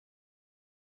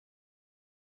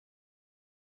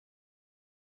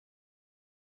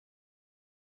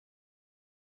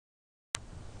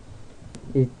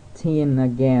it's 10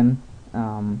 again.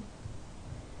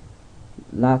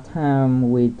 Last time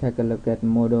we take a look at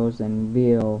models and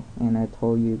view, and I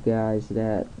told you guys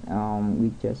that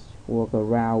we just work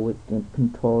around with the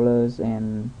controllers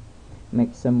and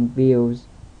make some views,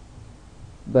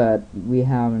 but we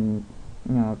haven't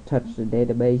touched the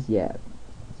database yet.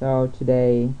 So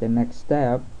today the next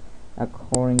step,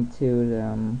 according to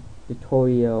the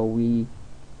tutorial, we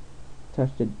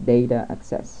touch the data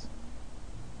access.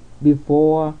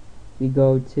 Before we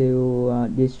go to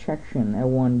this section, I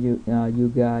want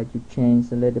you guys to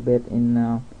change a little bit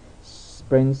in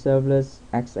Spring Serverless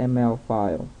XML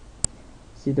file.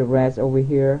 See the rest over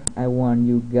here? I want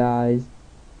you guys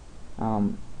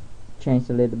change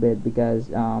a little bit because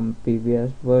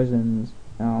previous versions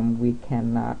we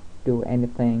cannot do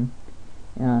anything,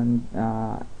 and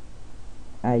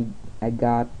I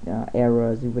got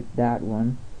errors with that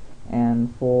one.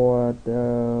 And for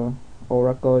the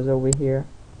oracles over here,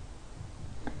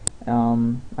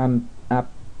 I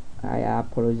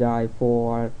apologize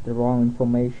for the wrong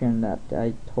information that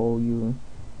I told you.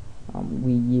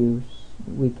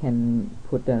 We can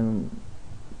put the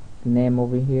name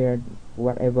over here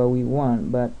whatever we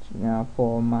want, but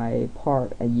for my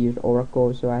part I use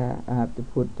Oracle, so I have to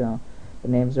put the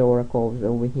names of oracles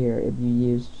over here. If you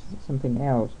use something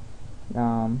else,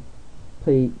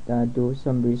 please do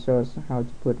some research how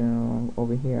to put it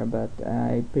over here, but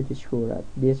I'm pretty sure that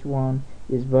this one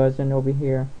is version over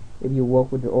here. If you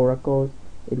work with the oracles,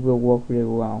 it will work really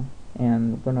well.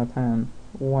 And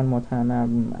one more time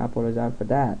I apologize for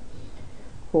that.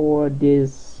 For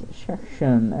this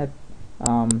section at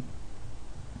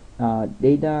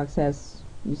data access,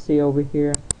 you see over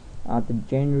here the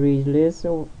January list,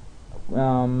 so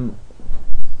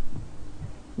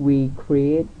we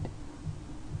create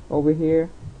over here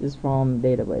is from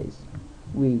database.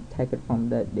 We take it from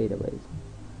that database.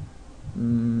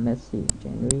 Let's see,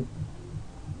 January.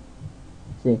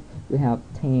 See, we have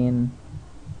 10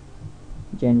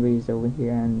 Januaries over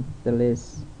here, and the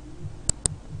list.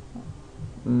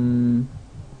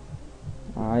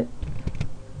 Alright,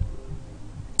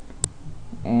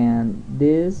 and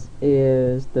this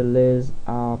is the list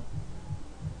of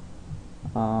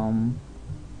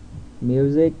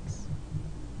musics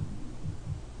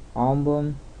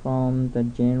album from the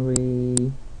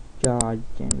January.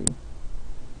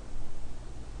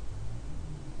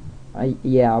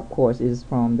 Yeah, of course, it's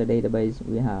from the database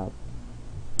we have.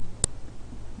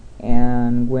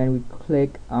 And when we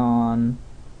click on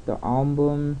the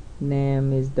album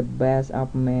name is the best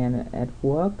of man at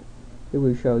work, it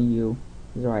will show you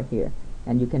right here,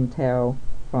 and you can tell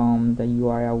from the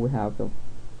URL we have. The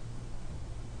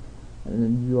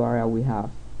URL we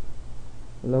have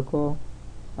localhost,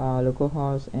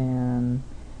 and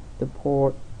the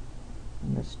port,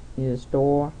 the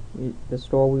store will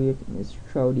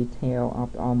show detail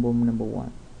of the album number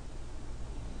 1.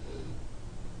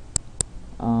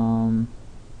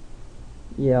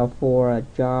 Yeah, for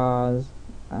jazz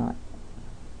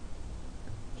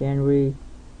January,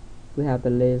 we have the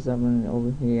list of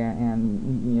over here,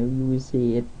 and you will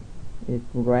see it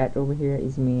red over here.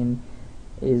 It means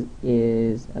is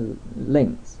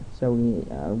links, so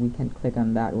we can click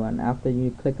on that one. After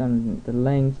you click on the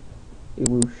links, it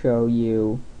will show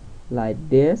you like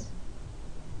this,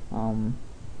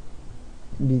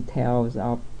 details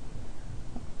of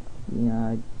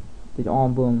the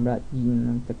album that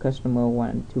the customer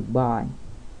want to buy.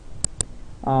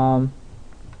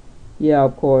 Yeah,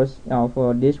 of course,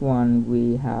 for this one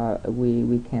we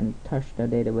can touch the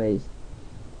database.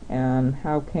 And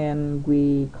how can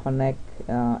we connect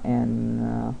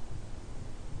and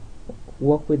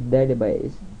work with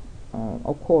database?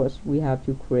 Of course, we have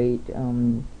to create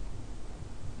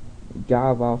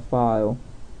Java file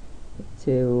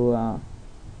to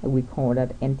we call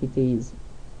that entities,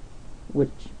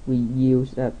 which we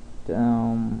use that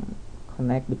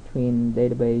connect between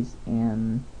database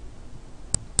and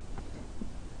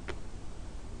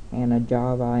a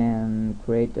Java, and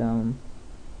create the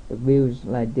views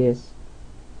like this.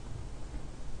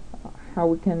 How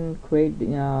we can create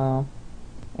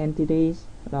entities?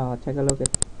 Take a look at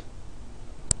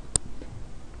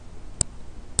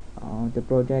the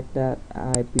project that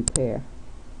I prepare.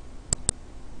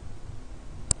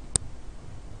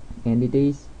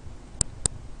 Entities,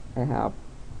 I have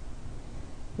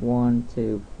 1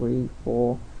 2 3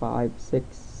 4 5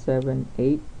 6 7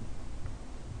 8,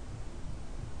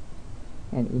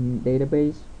 and in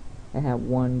database I have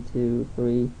 1 2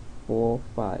 3 4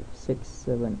 5 6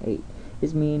 7 8.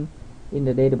 This means in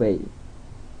the database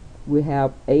we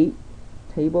have 8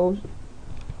 tables,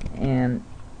 and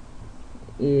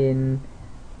in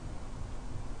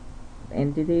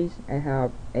entities, I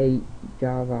have 8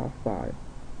 Java file.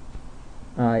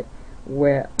 Alright,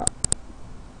 where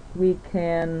we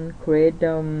can create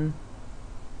them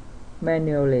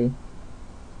manually,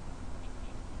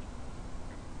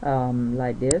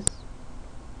 like this.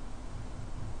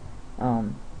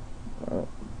 um,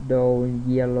 those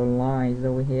yellow lines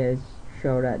over here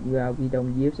show that we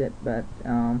don't use it, but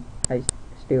I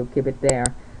still keep it there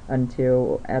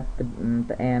until at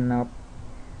the end of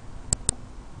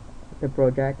the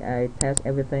project I test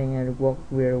everything and it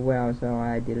worked really well, so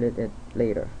I delete it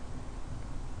later.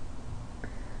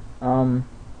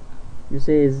 You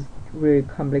see, it's really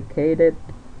complicated,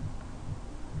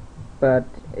 but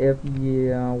if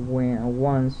you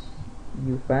once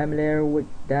you're familiar with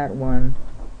that one,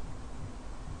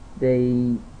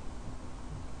 they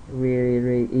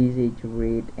really easy to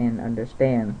read and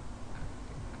understand.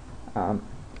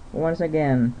 Once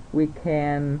again, we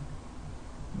can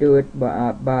do it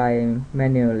by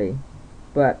manually,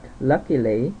 but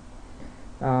luckily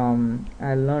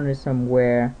I learned it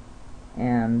somewhere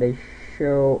and they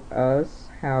show us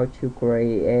how to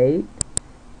create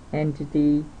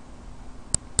entity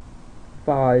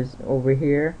files over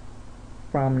here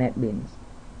from NetBeans.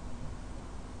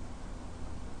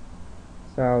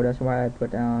 So that's why I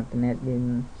put the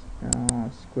NetBeans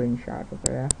screenshot over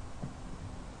there.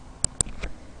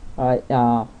 Alright,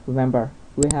 remember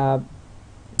we have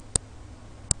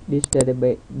this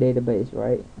database,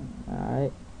 right?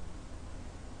 Alright,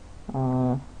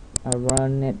 I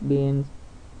run NetBeans.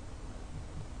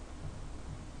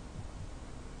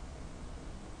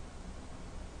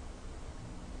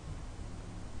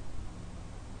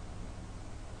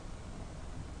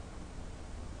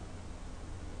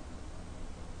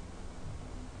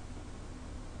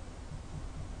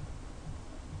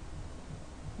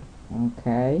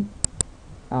 Okay,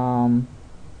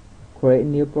 create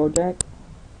new project.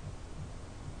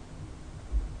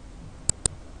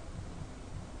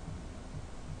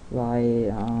 Like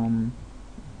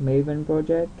Maven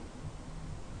project,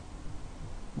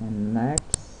 and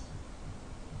next,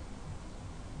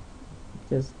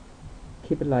 just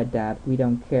keep it like that. We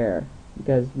don't care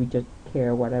because we just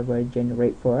care whatever it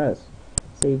generate for us.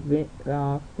 Save it,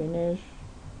 finish,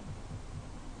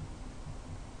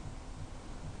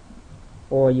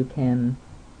 or you can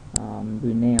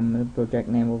rename the project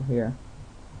name over here.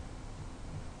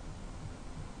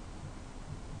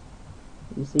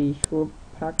 You see short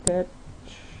package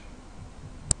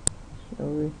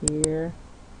over here.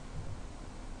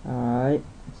 Alright,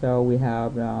 so we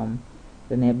have the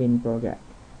NetBeans project.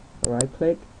 Right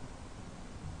click,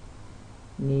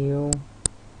 new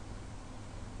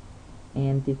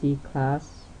entity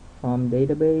class from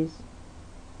database.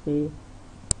 See,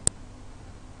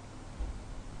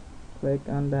 click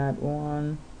on that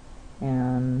one,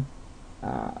 and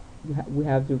we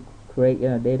have to create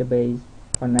a database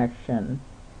connection.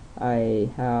 I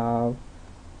have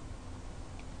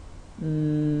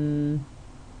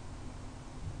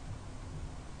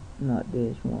not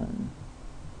this one.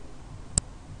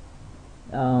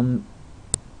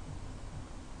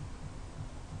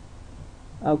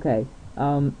 Okay,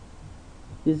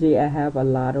 you see I have a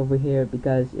lot over here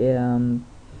because the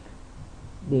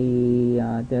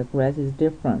address is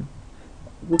different.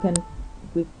 We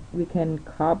can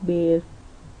copy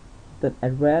the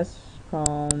address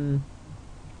from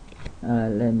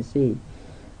let me see,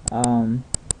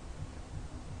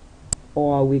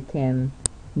 or we can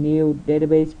new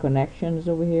database connections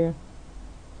over here.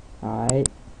 Alright,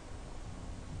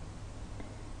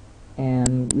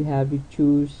 and we have to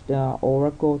choose the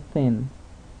Oracle theme.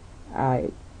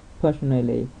 I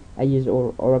personally use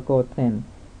Oracle theme.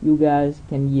 You guys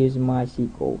can use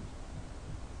MySQL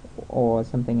or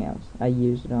something else. I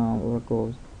use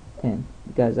Oracle theme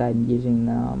because I'm using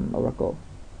Oracle.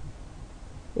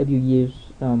 If you use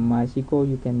MySQL,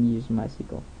 you can use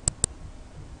MySQL.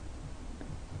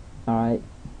 Alright,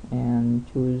 and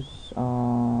choose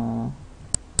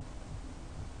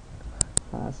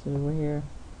class over here.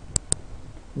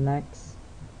 Next,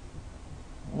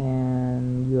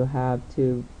 and you have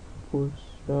to push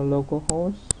the local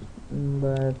host,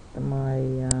 but my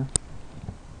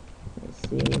let's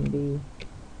see,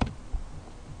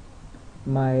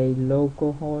 my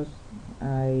local host,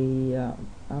 I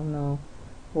don't know.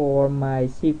 For my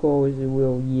SQLs, it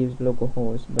will use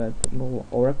localhost, but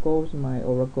Oracle's, my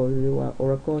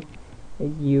Oracle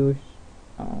is use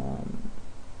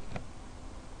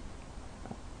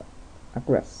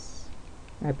address,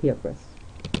 IP address.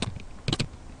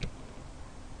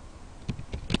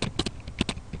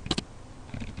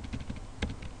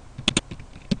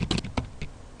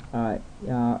 Alright,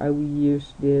 I will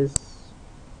use this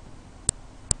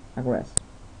address.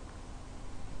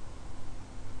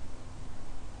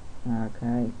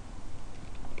 Okay.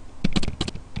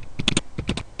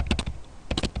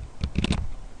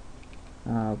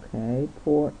 Okay,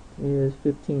 port is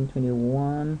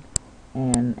 1521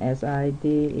 and SID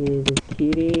is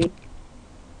kitty.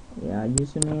 Yeah,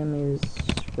 username is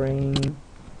spring.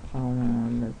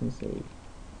 Let me see.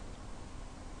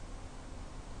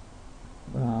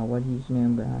 What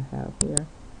username do I have here?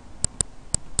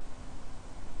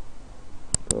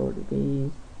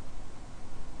 Portuguese.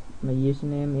 My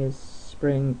username is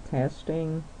spring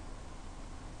testing.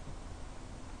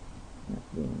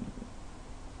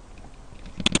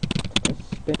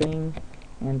 Testing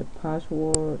and the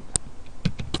password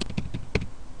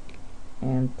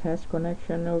and test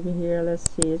connection over here. Let's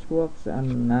see if it works or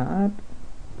not.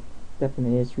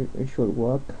 Definitely it should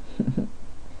work.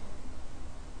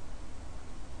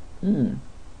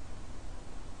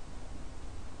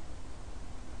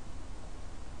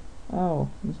 Oh,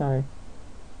 I'm sorry.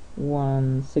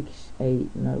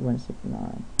 168, not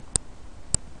 169.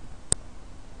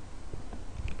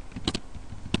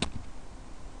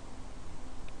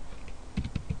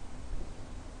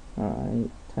 Alright,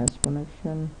 test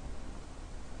connection.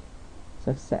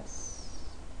 Success.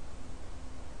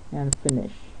 And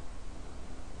finish.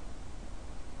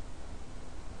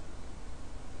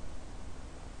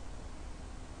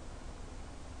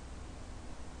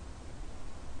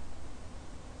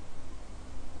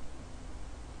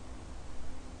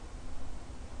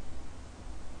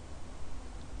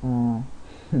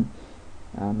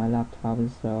 My laptop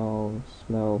is so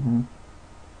slow,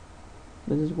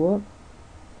 Does this work?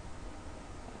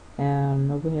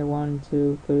 And over here 1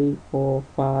 2 3 4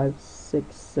 5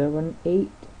 6 7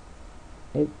 8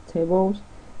 tables,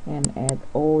 and add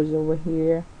O's over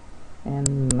here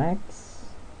and max.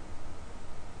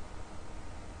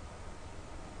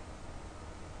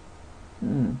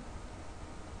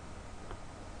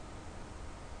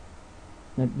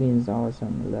 That means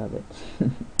awesome. Love it.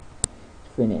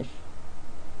 Finish.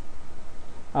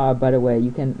 By the way,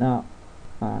 you can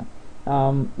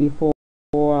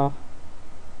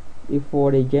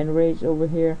before they generate over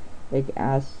here, they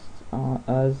ask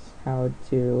us how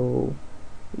to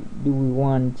do we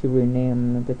want to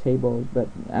rename the tables, but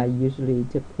I usually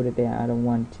just put it there. I don't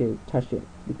want to touch it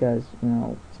because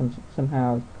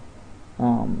somehow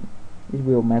it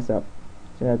will mess up,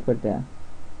 so I put it there.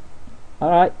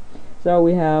 Alright, so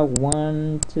we have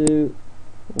 1 2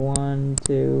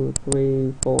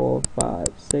 3 4 5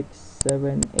 6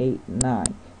 7 8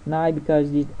 9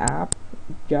 because this app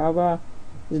Java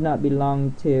does not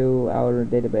belong to our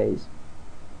database.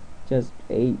 Just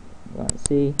 8.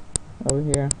 See over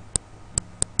here.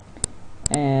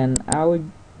 And our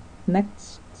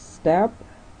next step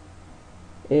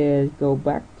is go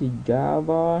back to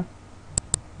Java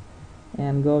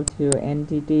and go to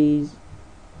entities,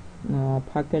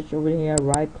 package over here,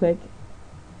 right click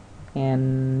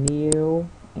and new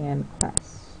and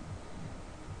class.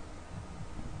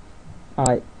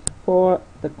 Alright, for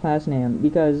the class name,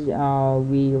 because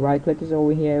we right click is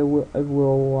over here, it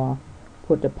will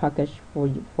put the package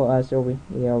for us over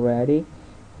here already.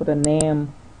 For the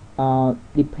name,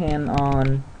 depend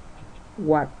on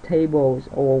what tables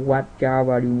or what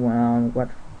Java you want, what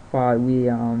file we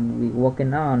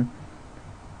working on.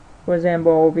 For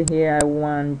example, over here I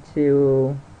want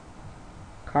to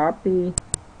copy.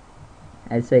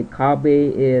 I say copy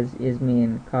is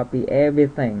mean copy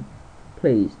everything.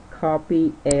 Please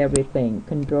copy everything.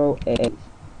 Control A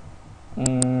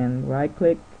and right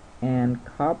click and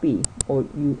copy, or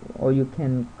you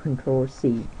can Control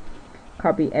C.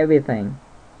 Copy everything.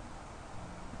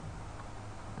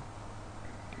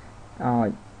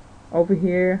 Over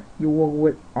here you work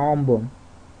with album.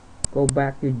 Go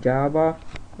back to Java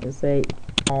and say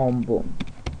album,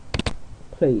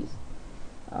 please.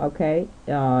 Okay,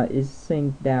 it's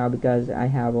synced down because I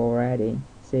have already.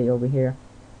 See over here,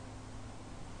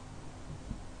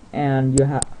 and you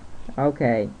have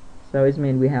okay. So it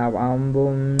means we have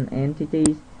album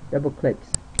entities. Double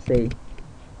clicks. See,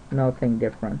 nothing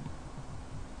different.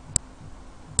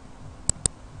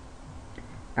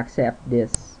 Accept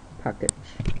this package.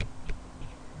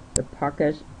 The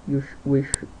package we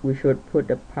should put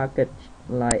the package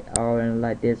like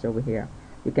this over here.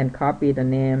 You can copy the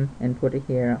name and put it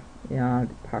here in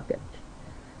the package,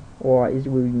 or it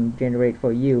will generate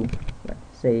for you.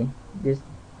 Let's say this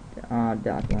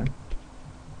that one.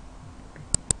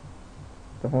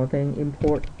 The whole thing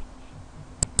import.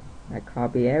 I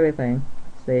copy everything.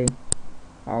 See,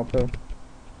 auto.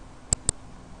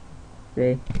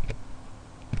 See,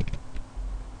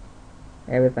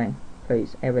 everything.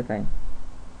 Please, everything.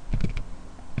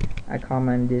 I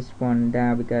comment this one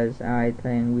down because I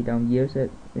think we don't use it.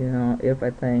 If I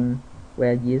think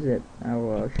we'll use it, I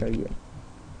will show you.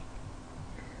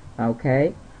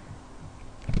 Okay.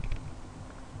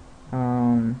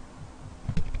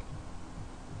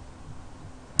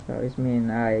 So it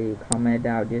means I comment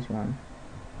out this one.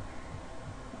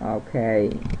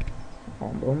 Okay.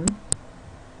 Boom.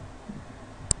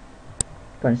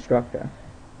 Constructor.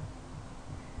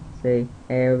 See,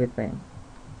 everything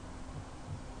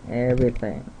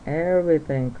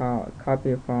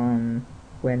copy from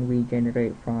when we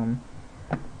generate from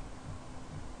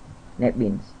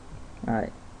NetBeans.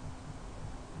 Alright.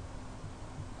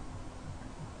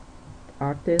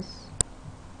 Artist,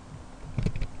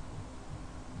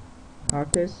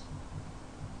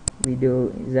 we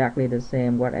do exactly the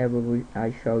same whatever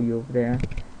I show you over there.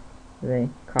 They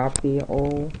copy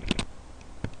all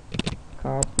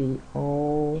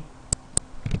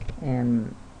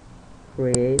and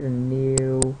create a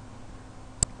new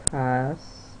class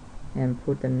and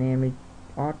put the name of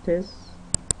artist.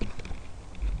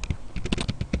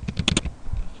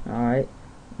 Alright,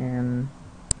 and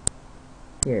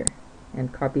here,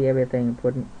 and copy everything,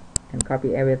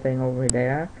 copy everything over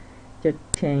there. Just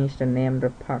change the name of the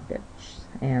package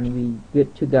and we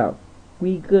good to go.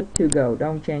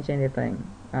 Don't change anything.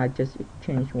 I just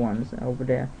change once over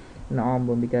there in the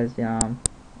album because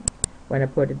when I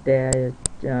put it there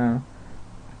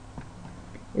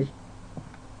it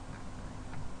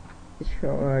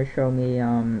show me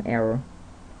error.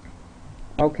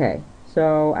 Okay,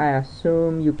 so I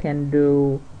assume you can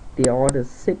do the other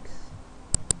 6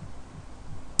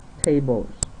 tables.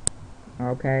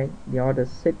 Okay, the other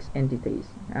 6 entities.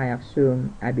 I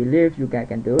believe you guys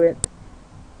can do it.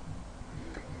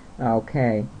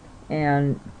 Okay,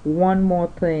 and one more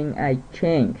thing I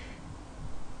change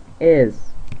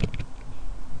is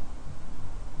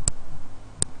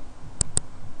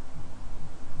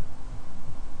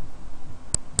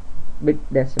big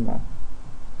decimal.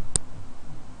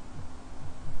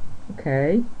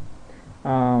 Okay,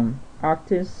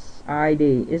 artist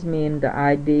ID is mean the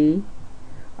ID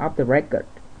of the record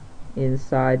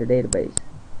inside the database.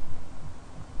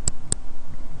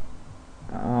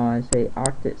 Say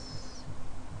artist.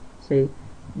 See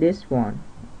this one.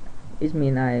 It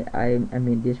mean I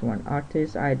mean this one.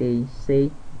 Artist ID.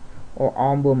 See, or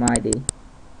album ID.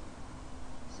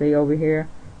 See over here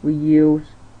we use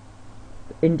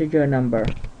integer number.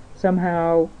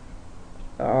 Somehow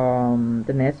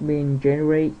the NetBeans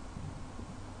generate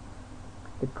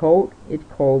the code. It's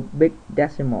called big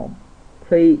decimal.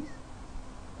 Please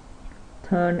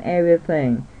turn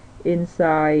everything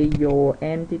inside your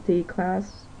entity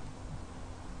class.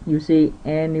 You see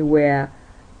anywhere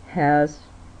has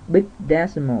big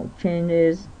decimal,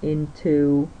 changes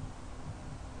into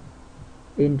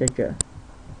integer.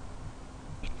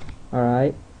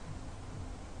 Alright,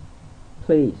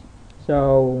 please.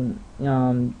 So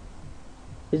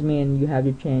this means you have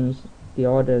to change the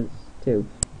orders to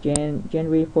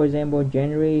January. For example,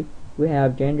 January, we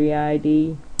have January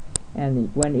ID,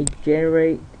 and when it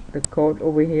generates the code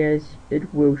over here,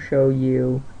 it will show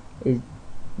you is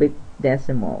big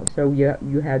decimal. So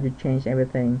you have to change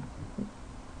everything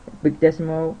big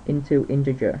decimal into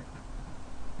integer.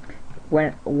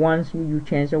 Once you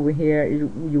change over here, you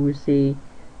will see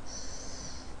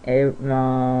the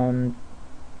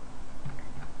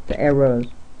errors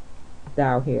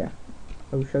down here.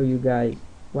 I'll show you guys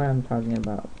what I'm talking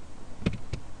about.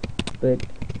 Big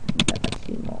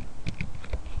decimal.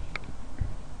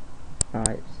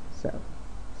 Alright, so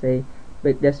see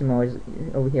big decimal is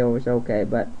over here is okay,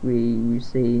 but we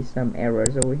see some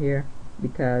errors over here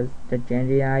because the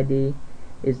January ID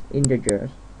is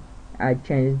integers. I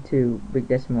changed to big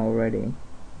decimal already,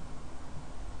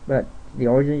 but the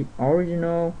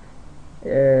original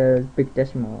is big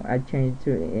decimal. I changed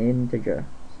to integer.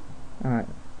 Alright.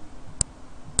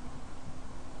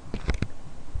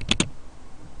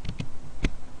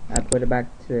 I put it back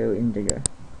to integer.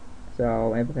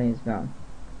 So everything is gone.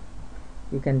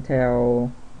 You can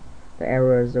tell the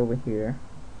errors over here.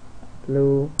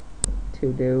 Blue,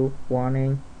 to do,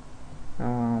 warning.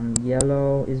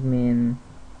 Yellow is mean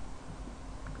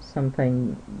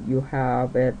something you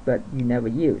have it but you never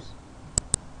use.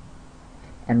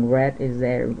 And red is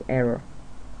error.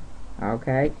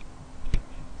 Okay.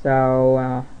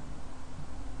 So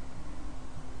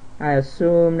I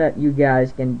assume that you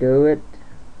guys can do it.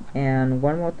 And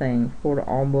one more thing for the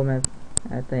album,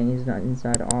 I think it's not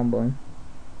inside the album.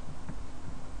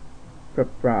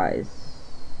 Price.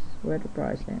 Where the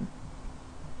price then?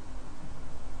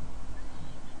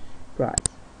 Price.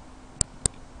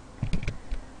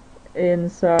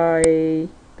 Inside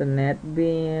the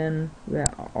NetBeans, we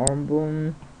have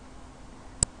album.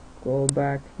 Go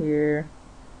back here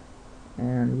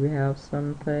and we have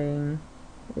something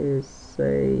is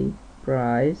say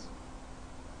price.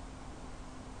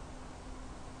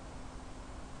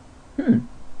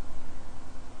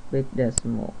 Big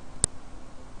decimal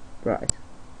price.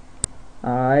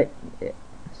 Alright,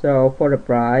 so for the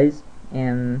price,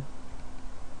 and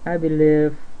I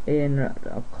believe in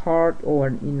a cart or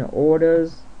in the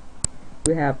orders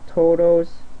we have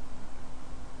totals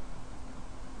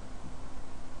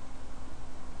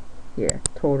here.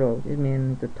 Total, it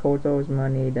means the totals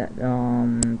money that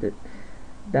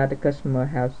that the customer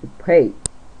has to pay.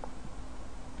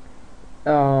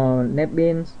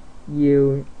 NetBeans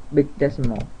use big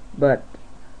decimal, but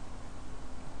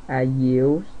I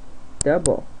use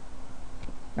double.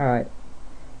 Alright,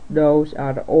 those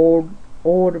are the old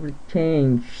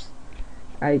changes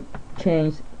I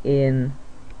changed in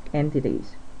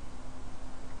entities.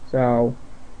 So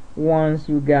once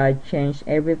you guys change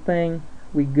everything,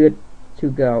 we good to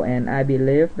go, and I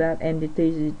believe that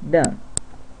entities is done.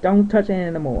 Don't touch it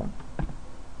anymore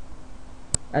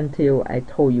until I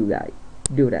told you guys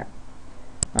do that.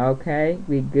 Okay,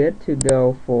 we good to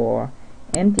go for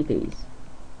entities.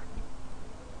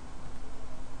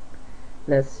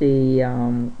 Let's see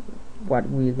what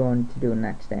we're going to do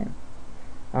next then.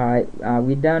 Alright,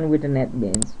 we're done with the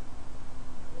NetBeans.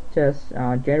 Just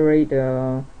generate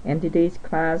the entities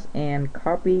class and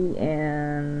copy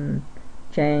and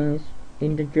change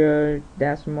integer,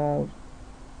 decimal,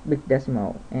 big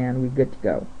decimal, and we're good to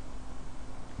go.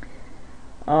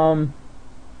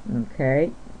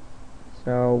 Okay,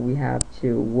 so we have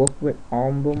to work with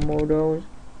album models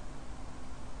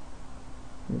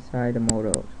inside the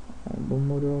models. Album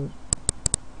models,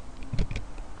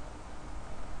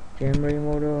 memory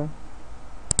model,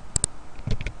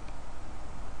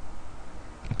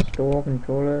 store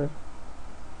controller,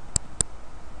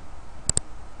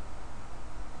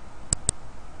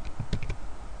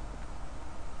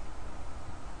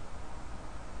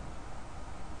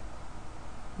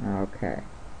 okay,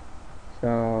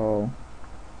 so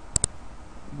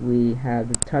we have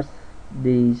to touch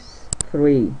these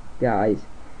three guys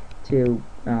to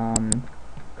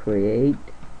create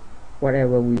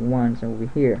whatever we want over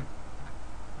here.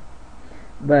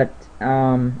 But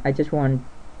I just want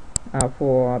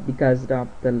because of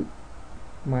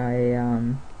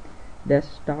my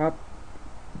desktop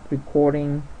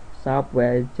recording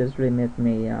software just limit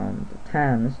me the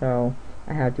time, so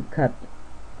I have to cut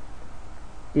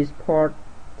this part.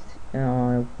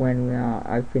 When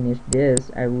I finish this,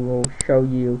 I will show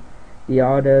you the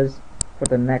others for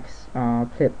the next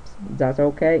clips. That's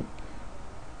okay.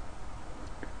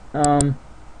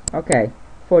 Okay,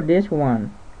 for this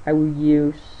one I will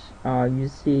use you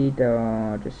see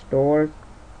the stores,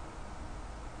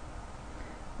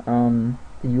 the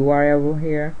URL over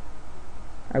here.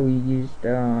 I will use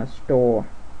the store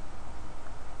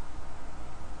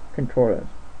controllers.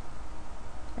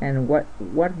 And what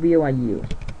view I use?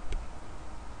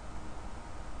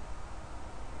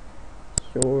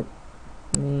 Sort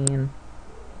mean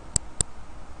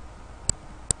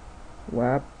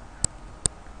web.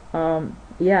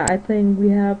 Yeah, I think we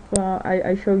have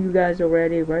I show you guys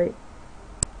already, right?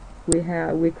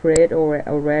 We create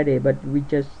already, but we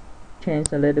just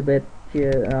changed a little bit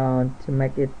here to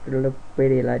make it look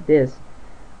pretty like this.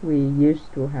 We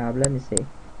used to have, let me see,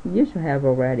 we used to have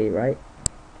already, right?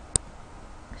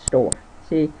 Store.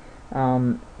 See,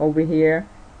 over here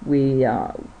we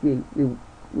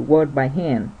work by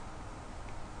hand,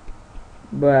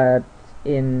 but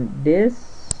in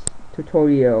this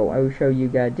tutorial I will show you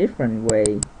guys different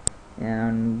way,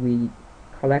 and we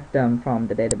collect them from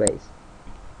the database.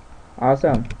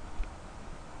 Awesome.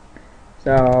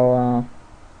 So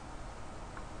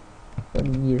let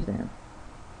me use them.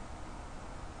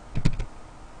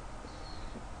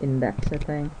 Index, I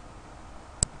think.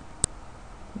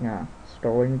 Yeah,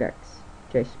 store index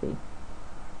JSP.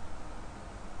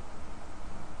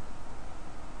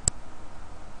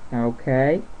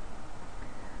 Okay,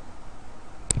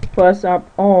 first of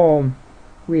all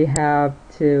we have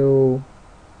to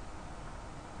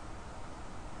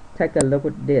take a look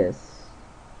at this.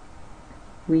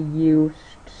 We used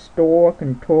store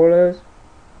controllers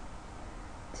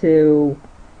to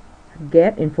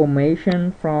get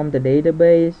information from the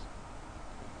database,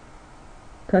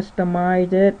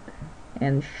 customize it,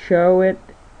 and show it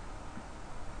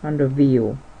under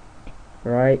view,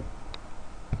 right?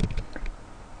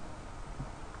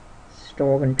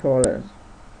 Store controllers.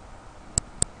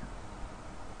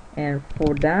 And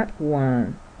for that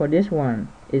one, for this one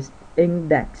is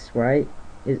index, right?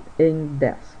 Is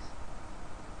index.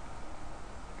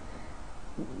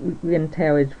 we can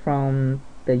tell it from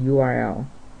the URL.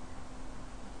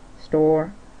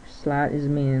 Store slash is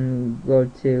mean go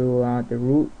to the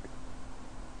root,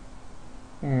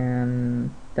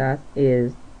 and that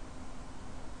is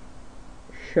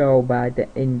show by the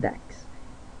index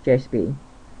JSP.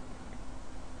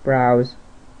 Browse,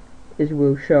 it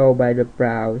will show by the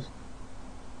browse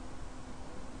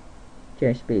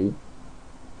JSP.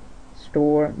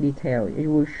 Store detail, it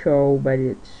will show by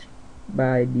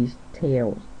these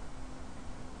details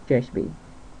JSP.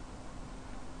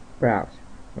 Browse,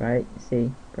 right?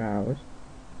 See, browse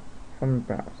from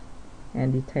browse,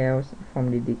 and details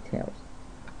from the details.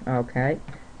 Okay,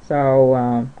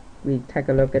 so we take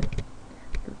a look at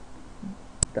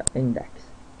the index,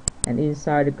 and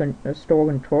inside the store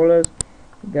controllers,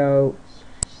 go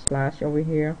slash over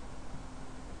here,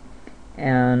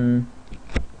 and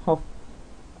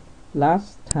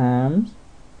last times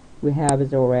we have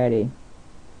it already,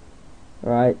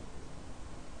 right?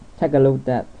 Take a look at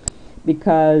that,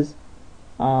 because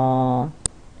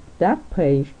that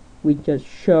page we just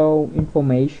show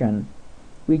information,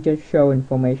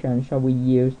 so we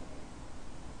use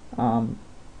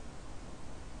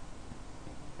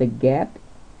the get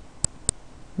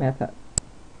method.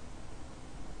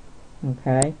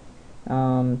 Okay,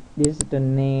 this is the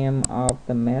name of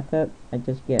the method. I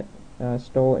just get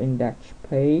store index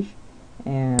page,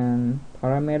 and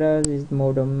parameters is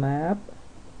model map,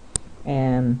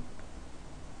 and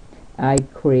I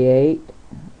create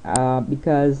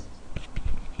because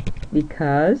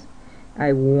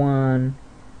I want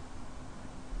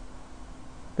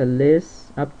the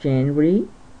list of January,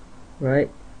 right?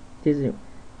 This is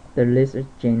the list of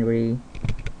January,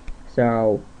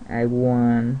 so I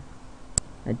want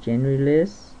a January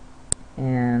list,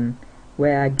 and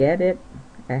where I get it,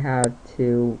 I have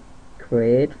to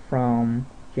create from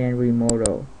January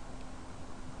model.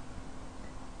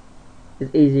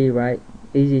 It's easy, right?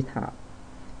 Easy top.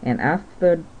 And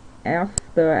after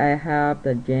I have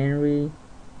the January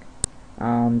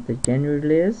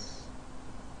list,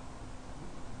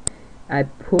 I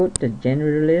put the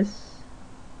January list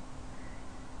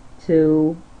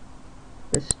to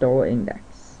the store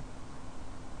index.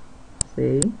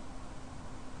 See?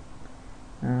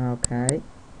 Okay,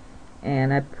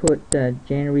 and I put the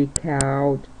January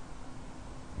count,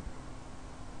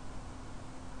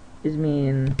 is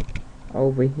mean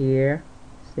over here.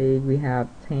 See, we have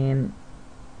 10.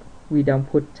 We don't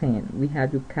put 10, we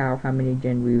have to count how many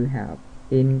January we have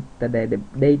in the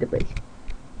database.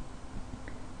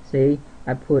 See,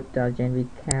 I put the January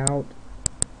count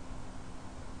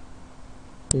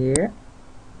here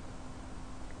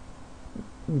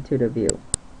into the view.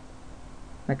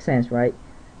 Makes sense, right?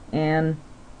 And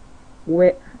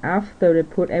after they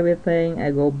put everything,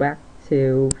 I go back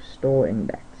to store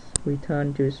index,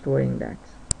 return to store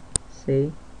index.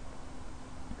 See,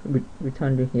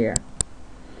 return to here.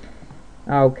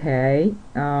 Okay,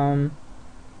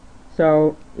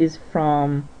 so it's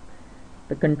from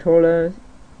the controller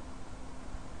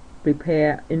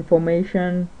prepare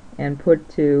information and put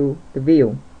to the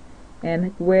view,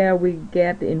 and where we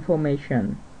get the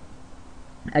information,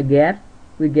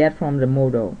 we get from the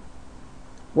model.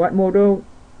 What model?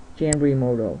 January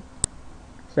model.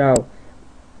 So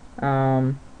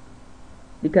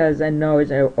because I know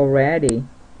it's already,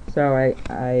 so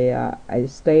I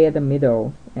stay at the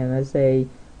middle, and I say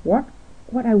what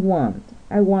I want.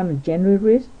 I want a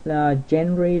January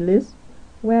list.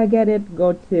 Where I get it,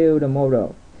 go to the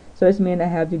model. So it means I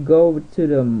have to go to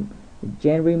the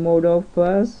January model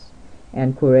first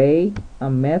and create a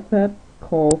method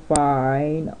called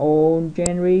find all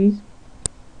Januaries.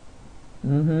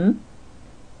 Find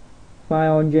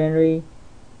all January,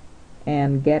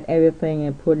 and get everything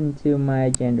and put into my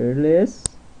January list.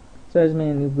 So it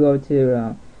means you go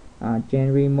to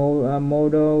January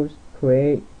models,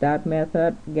 create that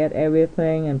method, get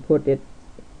everything, and put it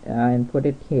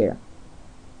here.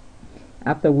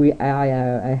 After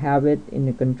I have it in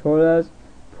the controllers,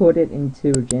 put it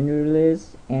into January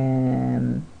list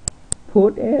and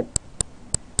put it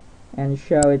and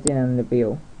show it in the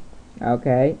view.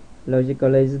 Okay,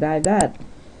 logically is like that.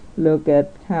 Look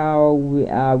at how we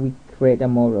create a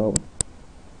model.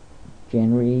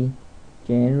 January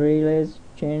list,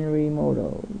 January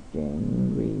model.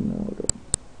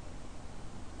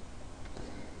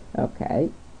 Okay,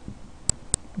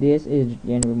 this is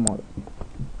January model.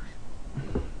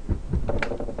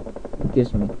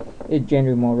 Excuse me, it's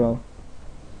January model.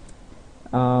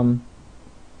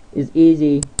 It's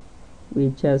easy. We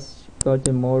just go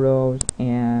to models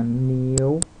and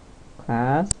new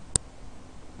class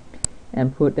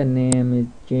and put the name is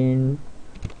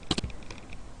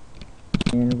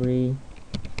January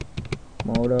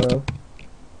model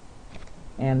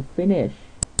and finish.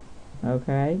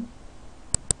 Okay.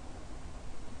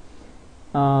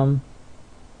 The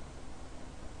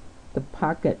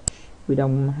package we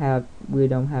don't have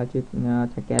to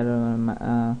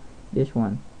together this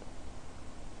one.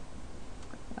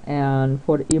 And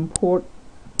for the import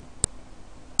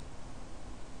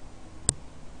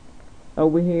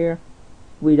over here,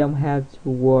 we don't have to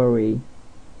worry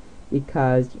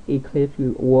because Eclipse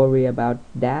will worry about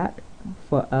that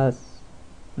for us.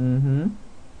 We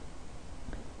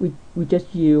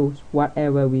just use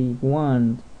whatever we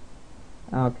want.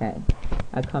 Okay,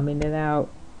 I comment it out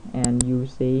and you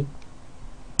see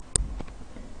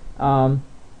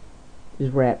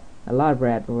it's red, a lot of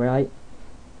red, right?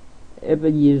 If I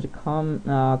use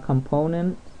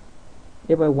component,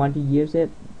 if I want to use it,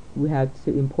 we have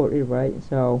to import it, right?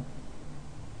 So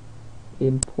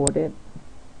import it.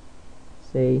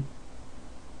 See,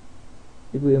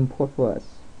 it will import for us.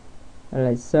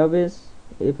 Alright, service.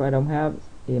 If I don't have,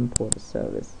 import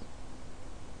service.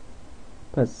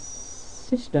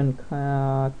 Persistent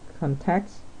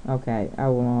context. Okay, I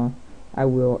will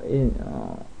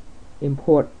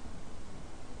import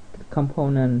the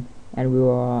component, and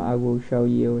I will show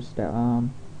you the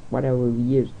whatever we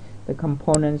use. The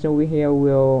components over here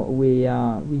we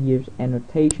use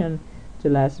annotation to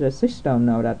let the system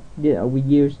know that we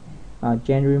use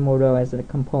January model as a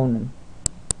component.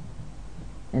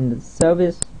 And the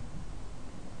service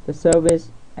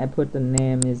I put the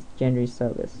name is January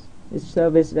service. This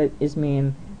service that is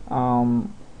mean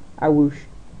I will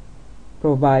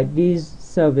provide this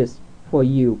service for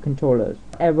you controllers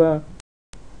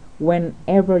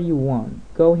whenever you want.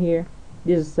 Go here,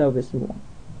 this is service you want.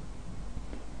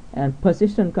 And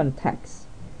persistent context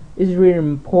is really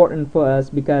important for us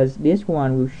because this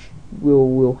one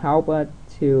will help us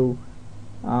to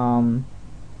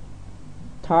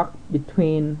talk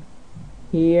between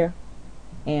here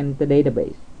and the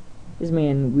database. This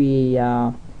means we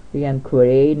can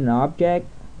create an object,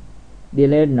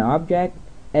 delete an object,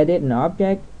 edit an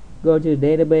object, go to the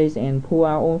database and pull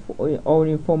out all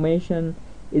information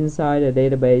inside the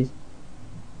database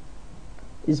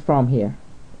is from here.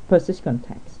 Persistent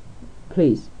context.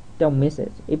 Please don't miss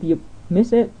it. If you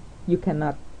miss it, you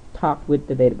cannot talk with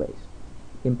the database.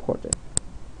 Important.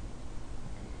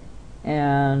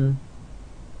 And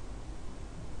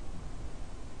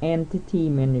entity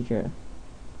manager.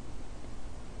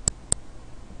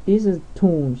 These are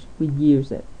tools we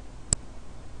use it.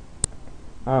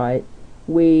 Alright,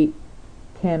 we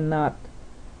cannot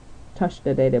touch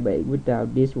the database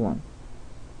without this one.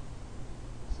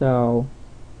 So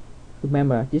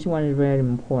remember, this one is very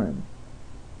important.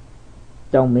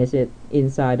 Don't miss it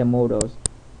inside the models.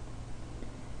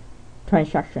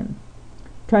 Transaction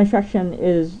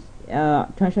is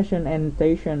transaction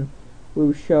annotation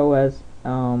will show us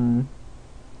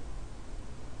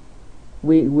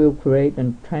we will create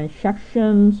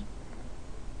transactions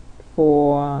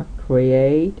for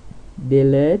create,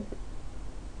 delete,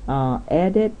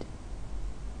 edit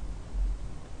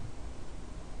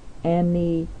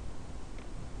any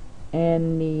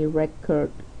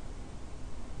record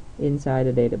inside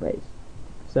the database.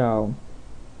 So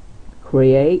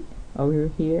create over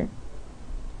here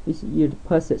is use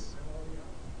process.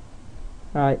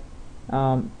 Right,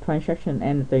 transaction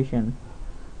annotation.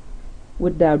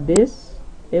 Without this,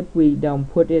 if we don't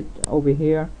put it over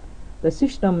here, the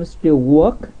system still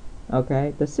work.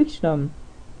 Okay, the system,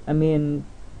 I mean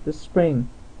the string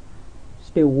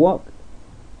still work,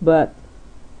 but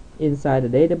inside the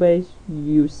database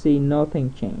you see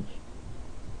nothing change.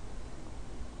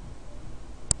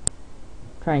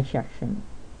 Transaction.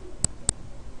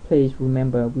 Please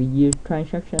remember, we use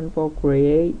transaction for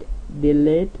create,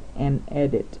 delete, and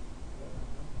edit.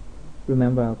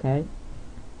 Remember, okay?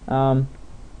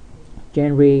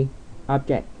 January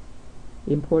object.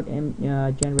 Import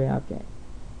January object.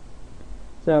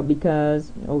 So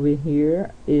because over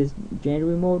here is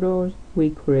January models,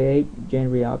 we create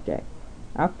January object.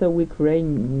 After we create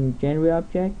January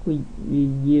object, we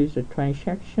use the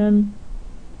transaction,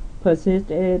 persist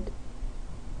it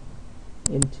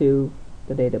into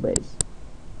the database.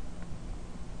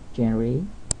 January.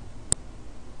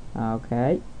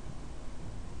 Okay.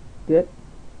 Good.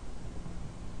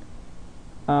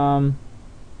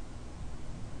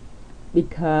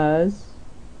 Because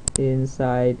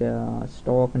inside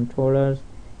store controllers,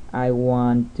 I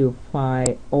want to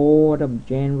find all of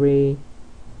January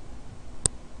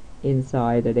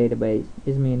inside the database.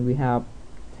 This means we have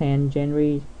 10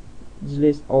 January. This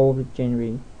list all of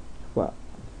January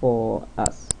for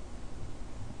us.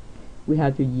 We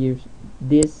have to use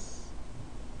this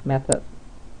method.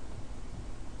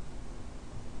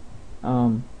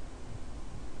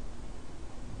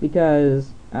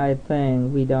 because I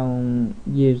think we don't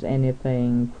use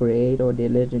anything create or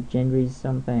delete or generate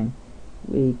something,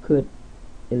 we could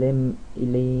we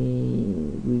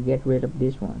get rid of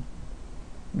this one,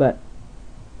 but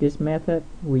this method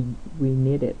we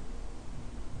need it.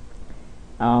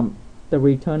 The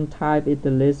return type is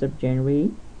the list of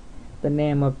January. The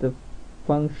name of the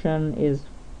function is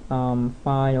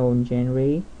find on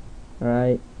January.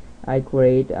 Right, I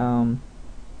create a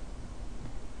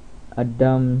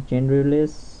dumb January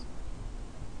list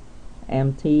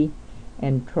empty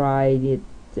and try it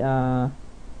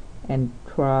and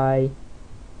try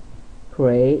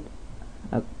create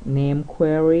a name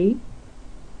query,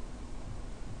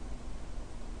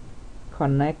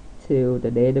 connect to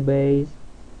the database,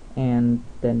 and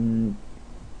then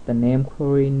the name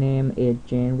query name is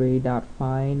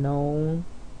January.find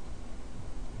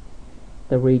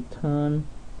the return,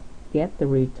 get the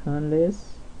return list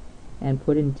and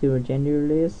put into a January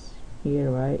list here,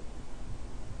 right?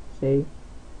 See?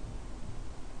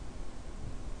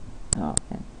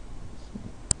 Okay.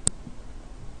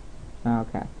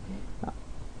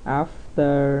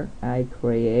 After I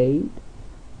create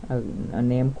a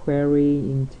name query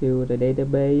into the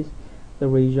database, the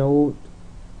result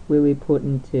will be put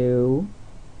into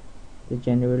the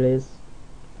January list.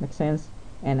 Make sense?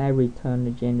 And I return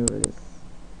the January list.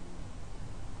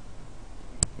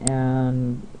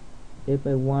 And if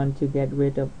I want to get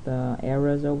rid of the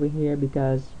errors over here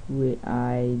because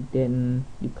I didn't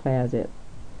declare it,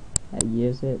 I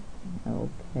use it.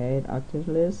 Okay, the artist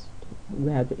list,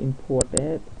 we have to import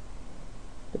it.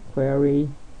 The query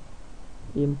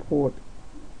import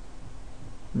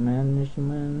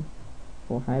management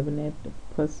for Hibernate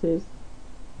purposes.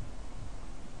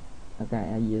 Okay,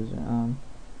 I use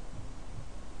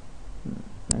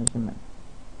management.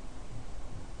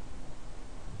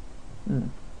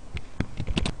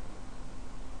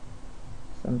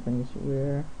 Something is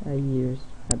where I use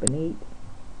Hibernate.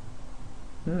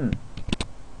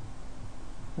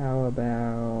 How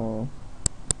about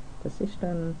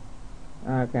persistent?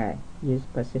 Okay, use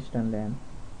persistent then.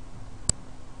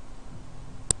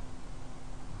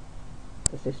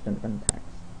 Persistent context.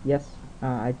 Yes,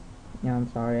 I'm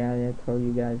sorry, I told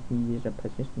you guys to use a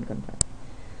persistent context.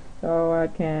 So I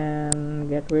can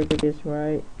get rid of this,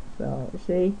 right? So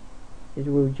see, it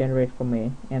will generate for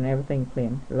me and everything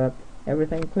clean. Look,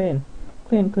 everything clean.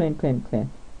 Clean.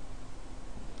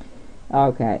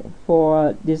 Okay,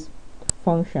 for this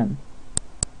function,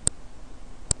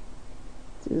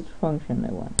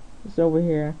 I want, it's over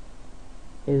here,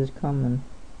 is common.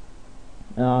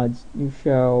 You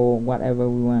show whatever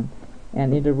we want,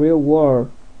 and in the real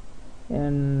world,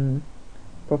 in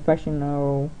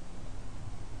professional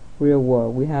real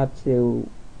world, we have to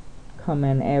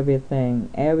comment everything,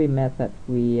 every method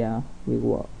we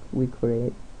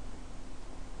create.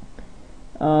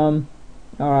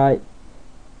 Alright,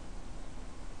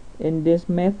 in this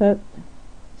method,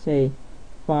 say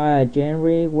fire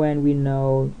January when we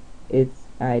know its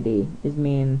ID. It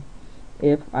means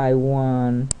if I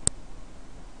want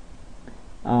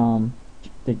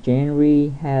the January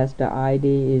has the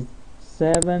ID is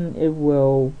 7, it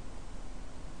will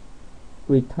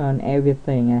return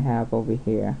everything I have over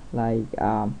here, like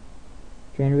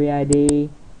January ID,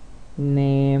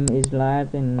 name is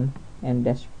live, and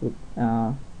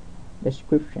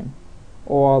description.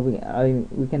 Or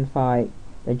we can find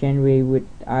the January with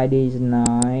ID is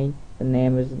 9, the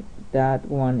name is, that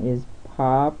one is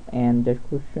pop, and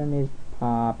description is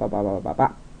pop.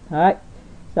 Alright,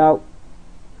 so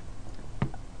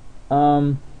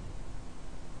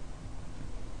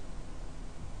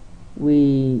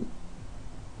we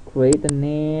create the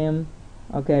name.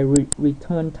 Okay,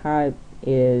 return type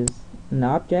is an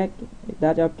object.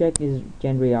 That object is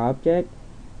January object.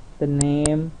 The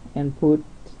name, and put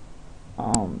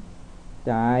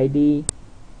the ID.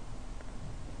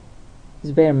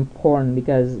 It's very important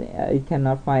because it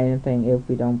cannot find anything if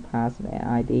we don't pass the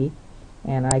ID.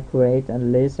 And I create a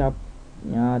list of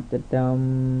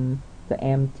the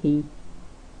empty,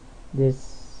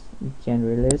 this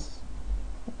January list,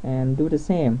 and do the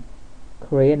same.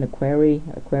 Create a query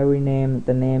name.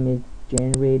 The name is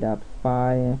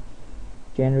January.file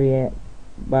January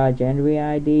by January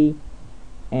ID,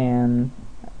 and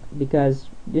because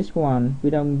this one we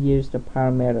don't use the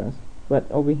parameters,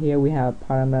 but over here we have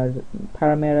parameters.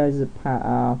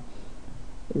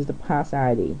 Is the pass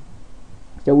ID,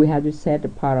 so we have to set the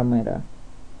parameter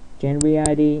January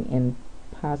ID and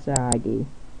pass ID.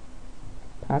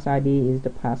 Pass ID is the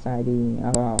pass ID we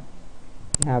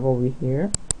have over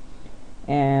here,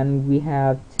 and we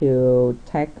have to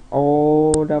take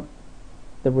all the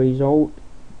the result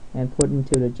and put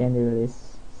into the genre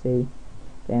list. See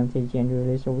the empty genre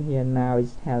list over here. Now it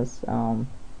has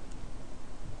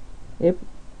if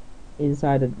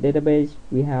inside the database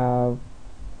we have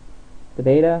the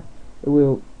data, it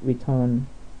will return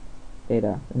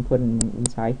data and put it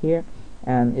inside here,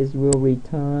 and it will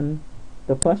return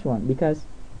the first one. Because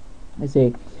I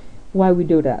say why we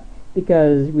do that,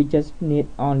 because we just need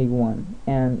only one,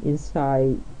 and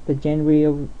inside the genre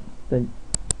of the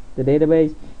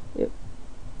database,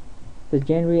 the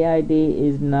genre ID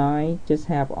is 9, just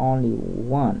have only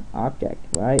one object,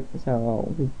 right?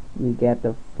 So we get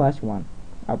the first one,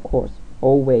 of course,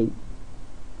 always,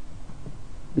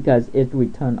 because it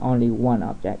return only one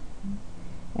object,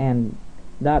 and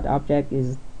that object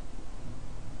is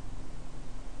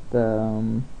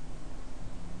the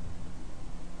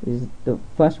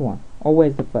first one,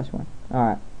 always the first one.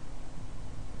 Alright,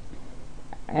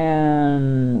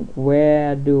 and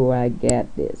where do I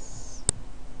get this,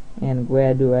 and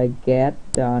where do I get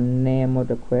the name of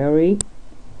the query?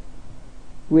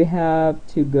 We have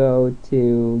to go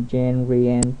to genre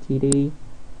entity.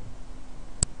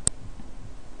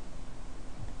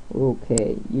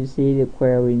 Okay, you see the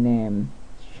query name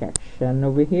section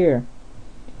over here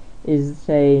is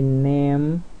say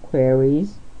name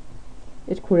queries.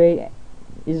 It's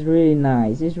really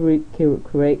nice. It's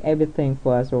create everything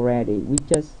for us already. We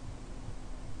just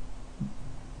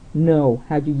know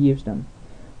how to use them.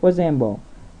 For example,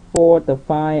 for the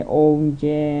file on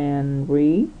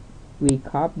genre, we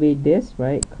copy this,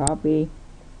 right? Copy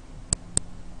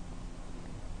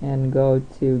and go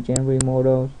to genre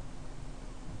models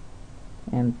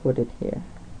and put it here.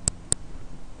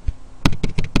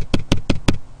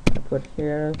 I put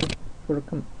here for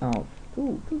oh,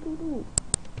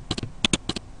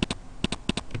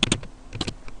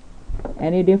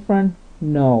 any different?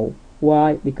 No.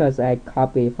 Why? Because I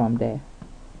copy from there.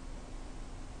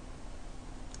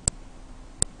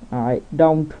 Alright,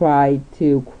 don't try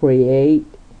to create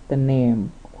the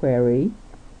name query.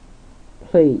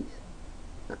 Please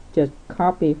just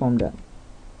copy from there.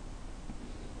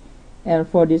 And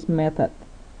for this method,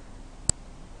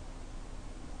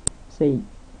 say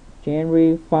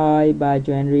genre file by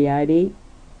genre ID,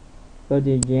 go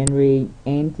to genre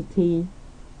entity,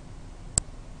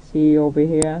 see over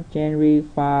here genre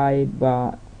file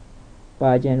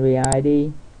by genre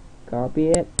ID, copy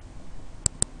it,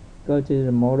 go to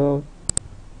the model,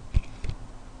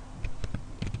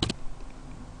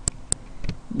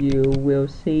 you will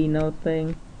see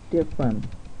nothing different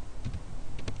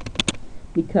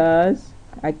because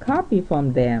I copy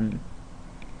from them.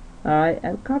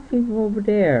 I copied over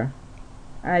there.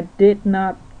 I did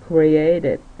not create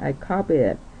it, I copied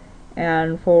it.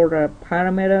 And for the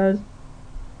parameters,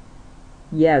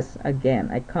 yes, again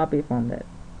I copy from that.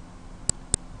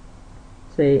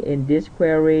 Say in this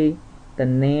query the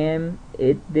name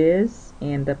is this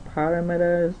and the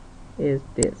parameters is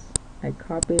this. I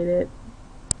copied it,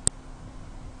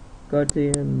 go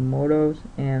to models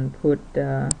and put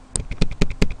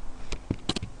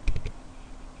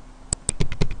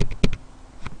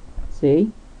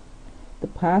see the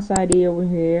pass ID over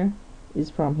here is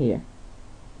from here.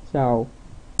 So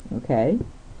okay,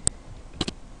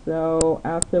 so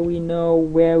after we know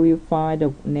where we find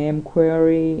the name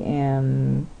query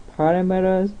and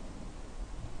parameters,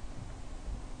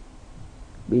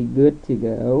 be good to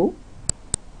go.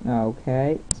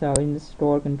 Okay, so in the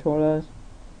store controllers,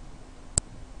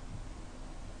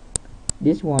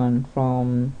 this one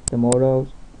from the models.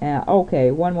 Okay,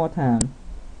 one more time,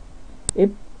 if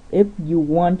you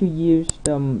want to use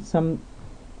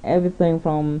everything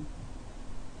from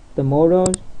the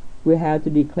models, we have to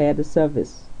declare the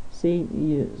service. See,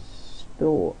 you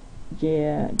store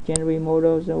generate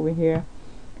models over here.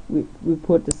 We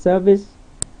put the service,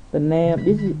 the name.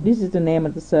 This is the name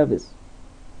of the service.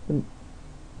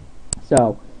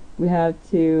 So we have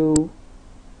to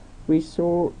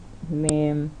resort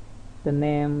name the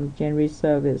name generate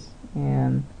service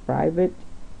and private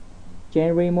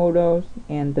generate models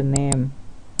and the name.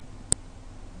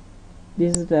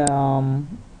 This is the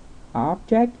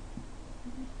object,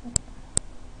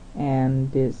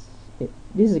 and this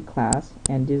is a class,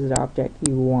 and this is the object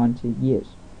you want to use.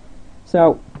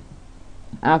 So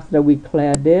after we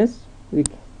clear this, we're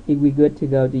good to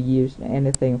go to use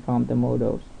anything from the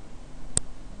models.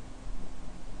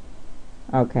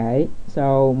 Okay,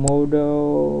 so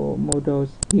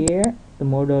models here, the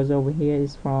models over here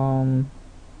is from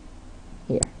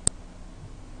here.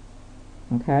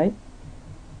 Okay,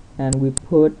 and we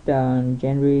put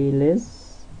genre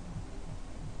list,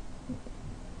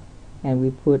 and we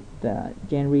put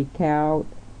genre count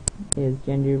is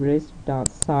genre list dot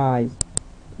size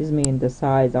This means the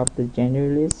size of the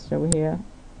January list over here.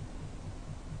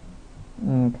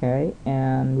 Okay,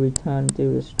 and return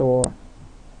to the store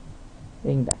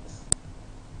index.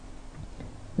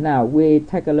 Now we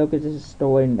take a look at the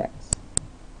store index.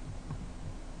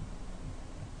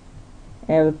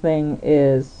 Everything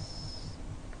is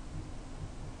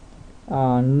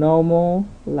normal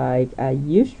like I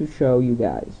used to show you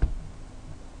guys,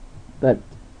 but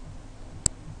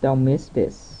don't miss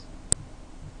this.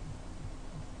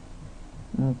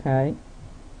 Okay,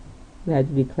 we have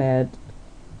to declare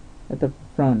at the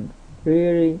front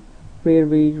really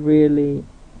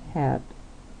head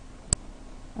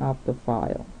of the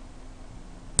file.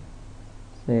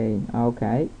 Say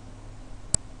okay.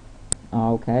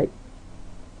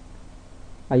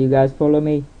 Are you guys follow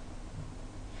me?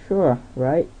 Sure,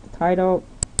 right? The title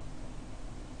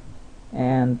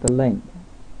and the link.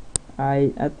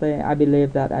 I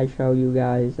believe that I show you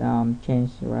guys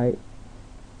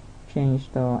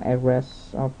change the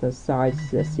address of the site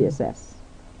CSS.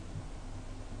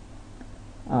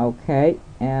 Okay,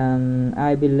 and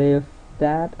I believe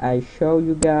that I show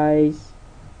you guys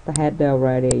the header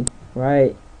already,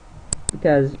 right?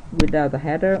 Because without the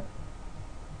header,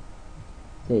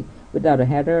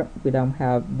 we don't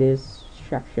have this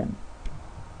section.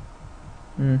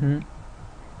 Do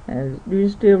you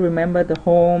still remember the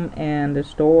home and the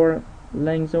store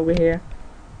links over here?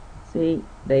 See,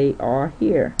 they are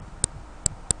here.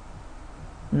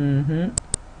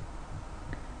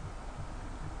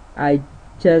 I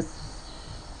just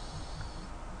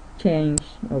changed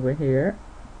over here.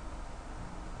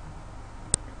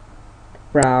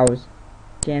 Browse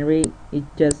January, it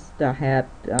just had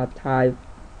type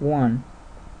 1,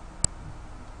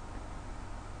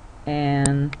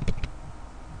 and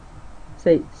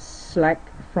say select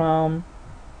from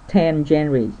 10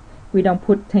 January. We don't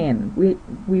put 10, we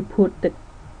put the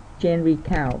January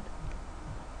count.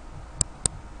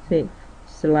 See,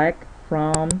 select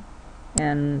from,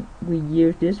 and we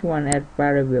use this one as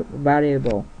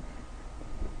variable.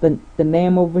 The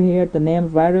name over here, the name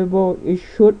variable, it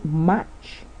should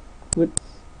match with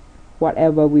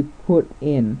whatever we put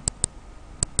in.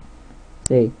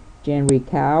 Say January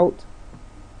count.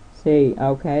 Say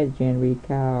okay, January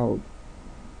count.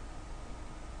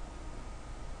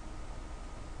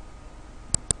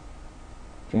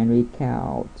 January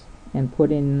count, and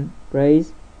put in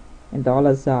brace and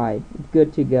 $sign. It's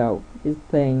good to go. This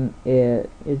thing it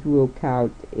will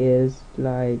count is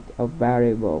like a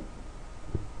variable.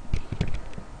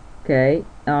 Okay,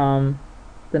 the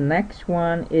next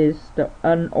one is the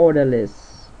unordered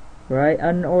list, right?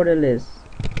 Unordered list.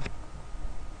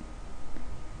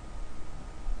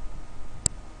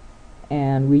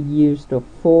 And we use the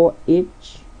for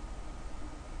each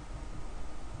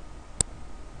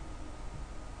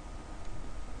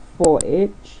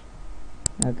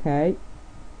okay.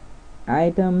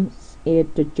 Items is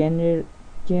the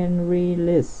January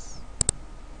list.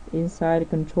 Inside the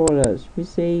controllers, we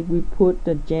say we put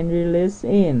the January list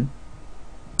in,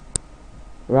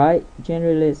 right?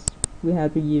 January list, we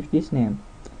have to use this name,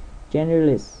 January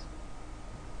list.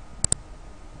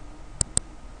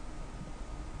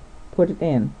 Put it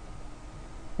in,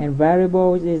 and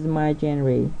variables is my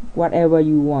January, whatever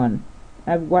you want,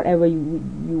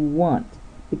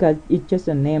 because it's just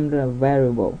a named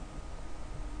variable.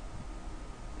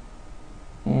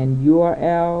 And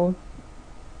URL,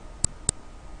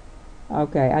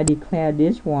 okay, I declare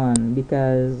this one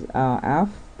because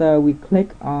after we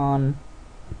click on,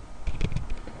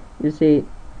 you see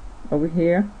over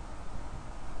here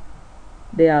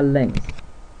there are links,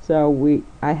 so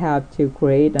I have to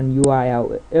create an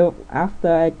URL. If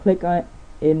after I click on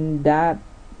in that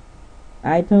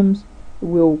items, it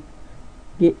will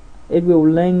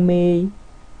link me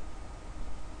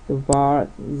the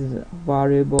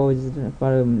variable is the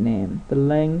variable name. The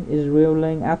link is real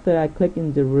link. After I click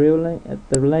in the real link,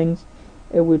 the links,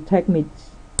 it will take me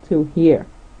to here.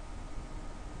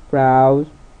 Browse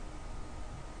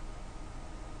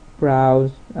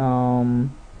HTML,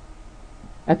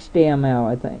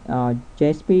 I think,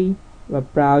 JSP,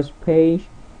 browse page,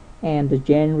 and the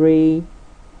January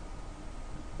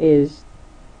is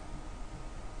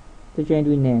the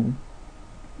January name.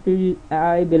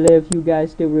 I believe you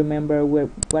guys still remember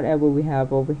whatever we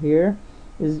have over here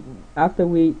is after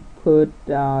we put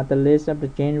the list of the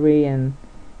January, and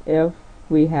if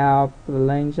we have the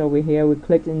links over here, we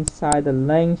click inside the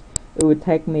links, it would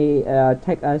take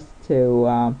us to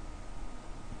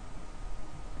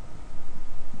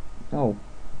oh,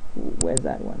 where's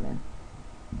that one then?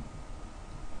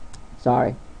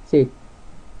 Sorry. See,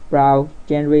 browse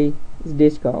January is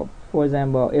disco. For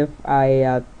example, if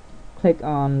I click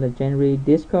on the January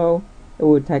disco, it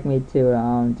will take me to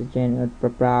the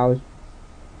browse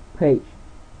page.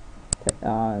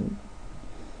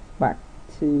 Back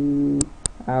to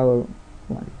our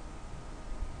one.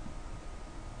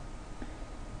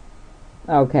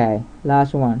 Okay,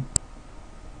 last one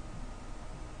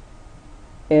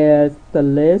is the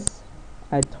list.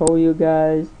 I told you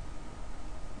guys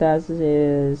that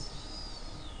is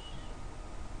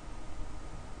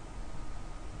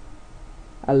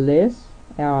a list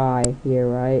li here,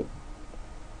 right?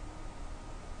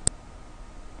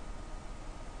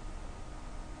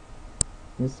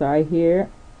 Inside here,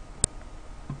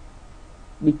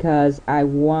 because I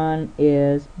want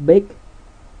is big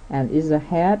and is a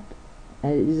head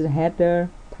and is a header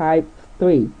type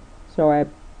 3, so I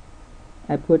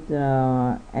put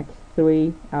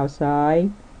x3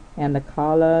 outside and the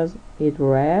colors is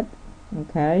red.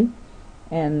 Okay,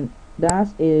 and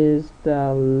that is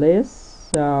the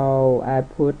list, so I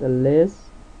put a list,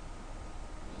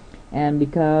 and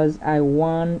because I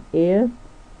want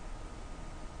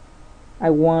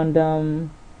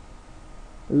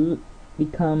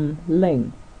become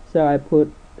link, so I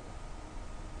put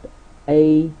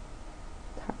a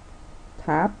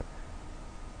tab,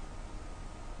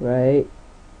 right,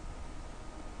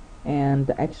 and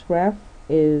the xref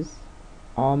is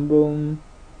album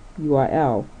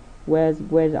URL. Where's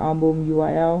the album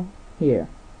URL? Here.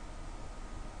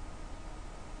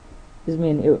 This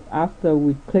means after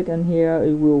we click on here,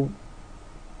 it will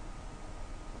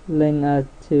link us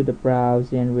to the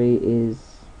browse January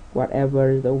is whatever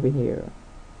is over here.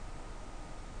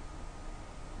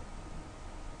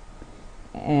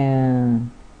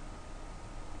 And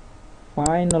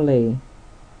finally,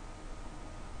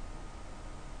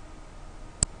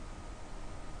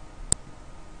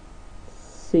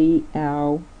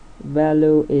 CL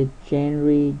value is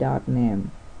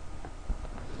January.name.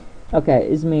 Okay,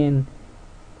 it means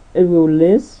it will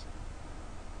list,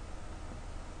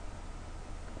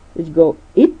 it go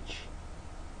each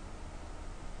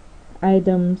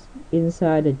items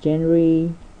inside the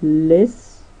January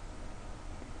list,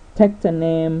 take the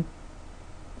name,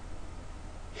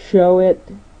 show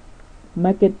it,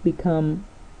 make it become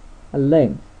a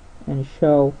link, and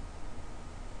show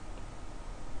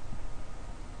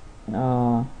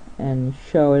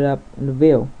it up in the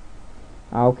view.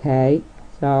 Okay,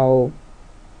 so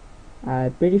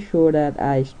I'm pretty sure that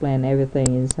I explained everything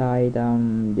inside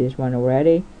this one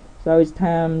already, so it's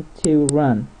time to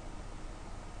run.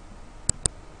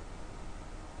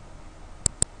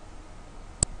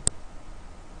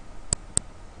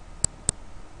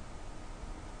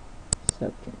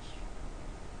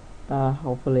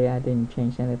 Hopefully I didn't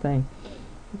change anything,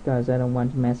 because I don't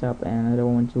want to mess up and I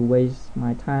don't want to waste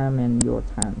my time and your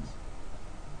times.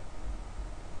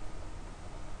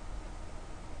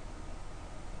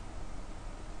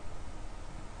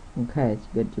 Okay, it's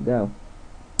good to go.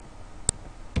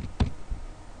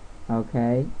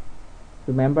 Okay,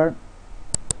 remember,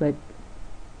 click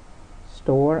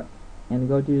store and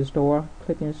go to the store,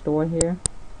 click in store here.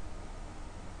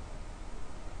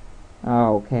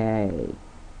 Okay,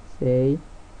 see,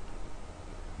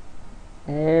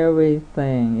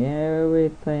 everything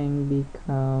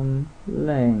become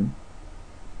link.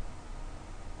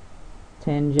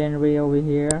 10 January over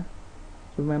here,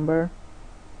 remember.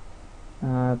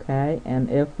 Okay, and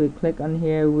if we click on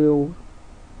here, we'll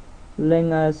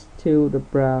link us to the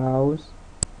browse.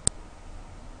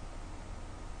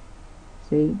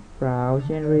 See, browse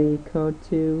January code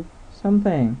to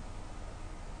something.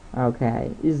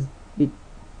 Okay, it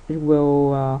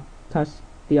will touch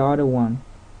the other one,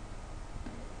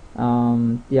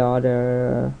 the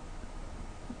other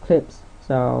clips.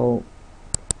 So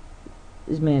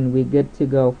this means we're good to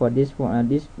go for this one,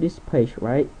 this page,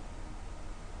 right?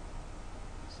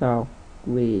 So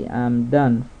we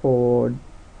done for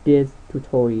this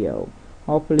tutorial.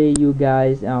 Hopefully you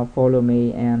guys follow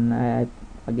me, and I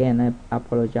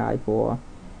apologize for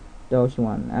those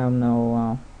one. I don't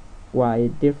know why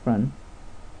it's different,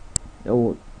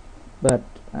 but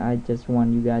I just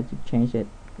want you guys to change it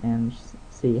and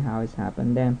see how it's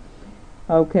happened then.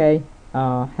 Okay,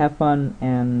 have fun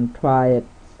and try it.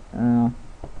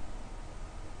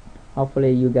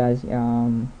 Hopefully you guys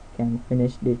can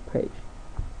finish this page.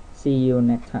 See you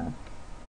next time.